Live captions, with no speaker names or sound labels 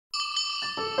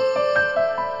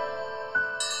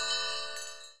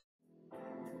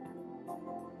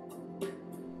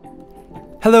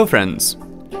Hello friends!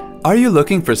 Are you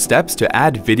looking for steps to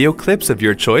add video clips of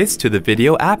your choice to the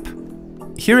video app?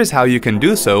 Here is how you can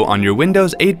do so on your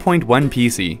Windows 8.1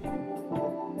 PC.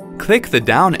 Click the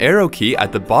down arrow key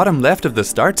at the bottom left of the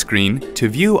start screen to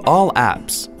view all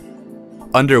apps.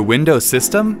 Under Windows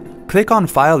System, click on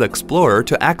File Explorer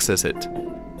to access it.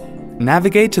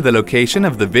 Navigate to the location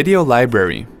of the video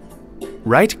library.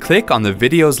 Right-click on the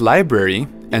video's library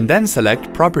and then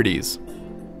select Properties.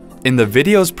 In the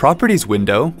video's Properties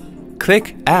window,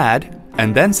 click Add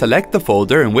and then select the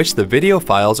folder in which the video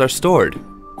files are stored.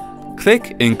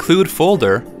 Click Include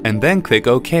Folder and then click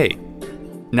OK.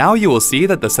 Now you will see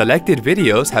that the selected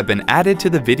videos have been added to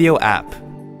the video app.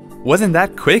 Wasn't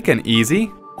that quick and easy?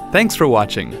 Thanks for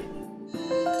watching.